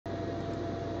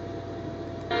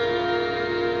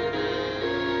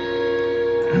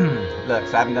look,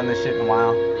 so I haven't done this shit in a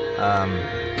while.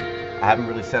 I haven't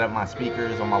really set up my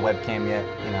speakers or my webcam yet,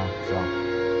 you know, so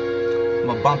I'm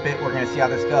gonna bump it. We're gonna see how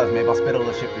this goes. Maybe I'll spit a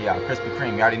little shit for y'all. Krispy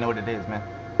Kreme, you already know what it is, man.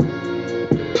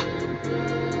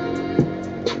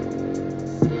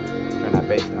 Turn that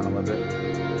bass down a little bit.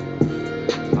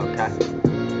 Okay.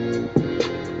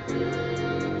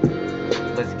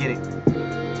 Let's get it.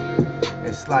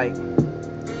 It's like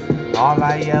all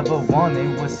I ever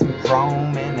wanted was some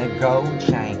chrome and a gold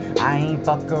chain. I ain't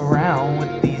fuck around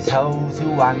with these hoes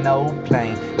who I know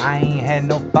plain. I ain't had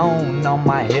no phone on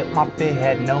my hip, my fit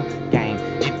had no game.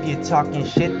 If you're talking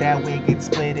shit, that wig get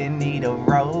split and need a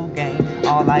rogaine.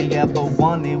 All I ever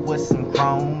wanted was some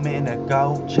chrome and a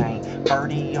gold chain.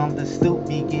 Birdy on the stoop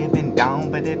be giving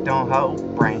down, but it don't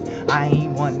hold brain. I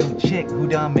ain't want no chick who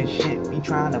dumb as shit be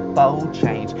trying to fold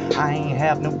change. I ain't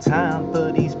have no time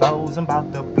for these foes, I'm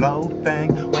about to blow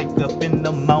thing. Wake up in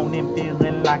the morning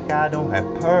feeling like I don't have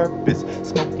purpose.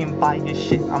 Smoking fire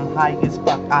shit, I'm high as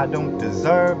fuck, I don't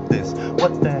deserve this.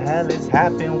 What the hell has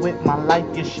happened with my life?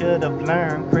 You should have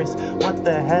learned, Chris. What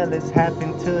the hell has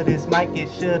happened to this mic?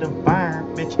 It should have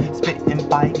burned, bitch. Spitting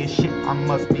fire shit, I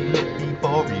must be lit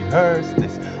before rehearsed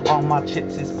this. All my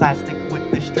chips is plastic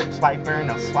with the strip swiper,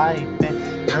 no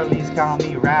swipin. Girlies call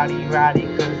me Rowdy Roddy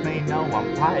cause they know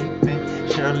I'm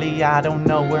pipin. Surely I don't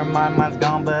know where my mind's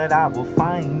gone, but I will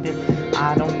find it.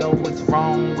 I don't know what's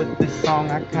wrong with this song,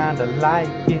 I kinda like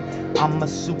it. I'm a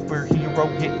superhero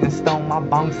hitting stone, my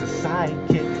bong's a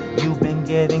sidekick. You've been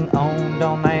getting owned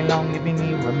all night long, giving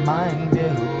me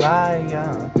reminded who I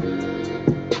am.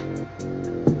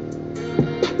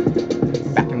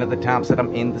 Another time said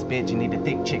I'm in this bitch. You need a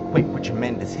thick chick quick with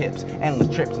tremendous hips. Endless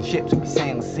trips and ships we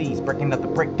sailing seas. Breaking up the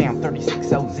breakdown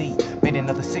 36 OZ. Made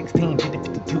another 16, did it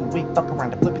 52 week. Fuck around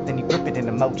to flip it, then you grip it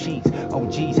into mo cheese. Oh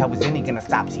geez, how is any gonna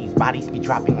stop these bodies be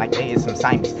dropping like they is some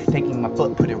Siamese. Taking my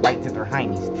foot, put it right to their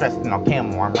hindies. Dressed in all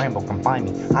camo, I'm Rambo, come find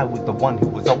me. I was the one who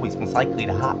was always most likely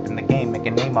to hop in the game, make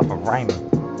a name off of rhyming.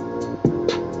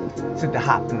 Said to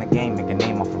hop in the game, make a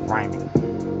name off of rhyming.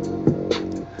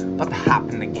 But to hop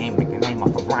in the game, make a name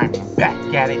off of rhyming. Back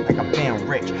at it like I've been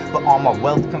rich, but all my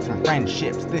wealth comes from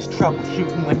friendships. This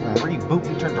troubleshooting went from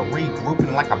rebooting turned to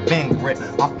regrouping like I've been grit.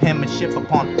 My penmanship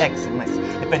upon excellence.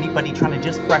 If anybody trying to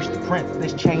just crush the prince,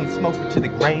 this chain smoker to the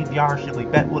graveyard surely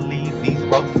bet will leave these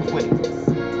roses with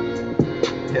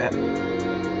it. Yeah.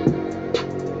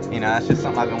 You know, that's just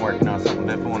something I've been working on, something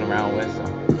I've been fooling around with, so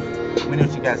let me know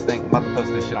what you guys think. I'm about to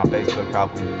post this shit on Facebook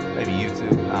probably, maybe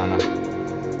YouTube, I don't know.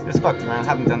 Just fucking around,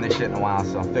 haven't done this shit in a while,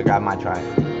 so I figure I might try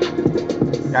it.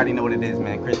 You already know what it is,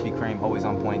 man. Krispy Kreme, always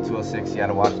on point, 206,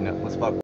 Seattle, Washington. Let's fuck.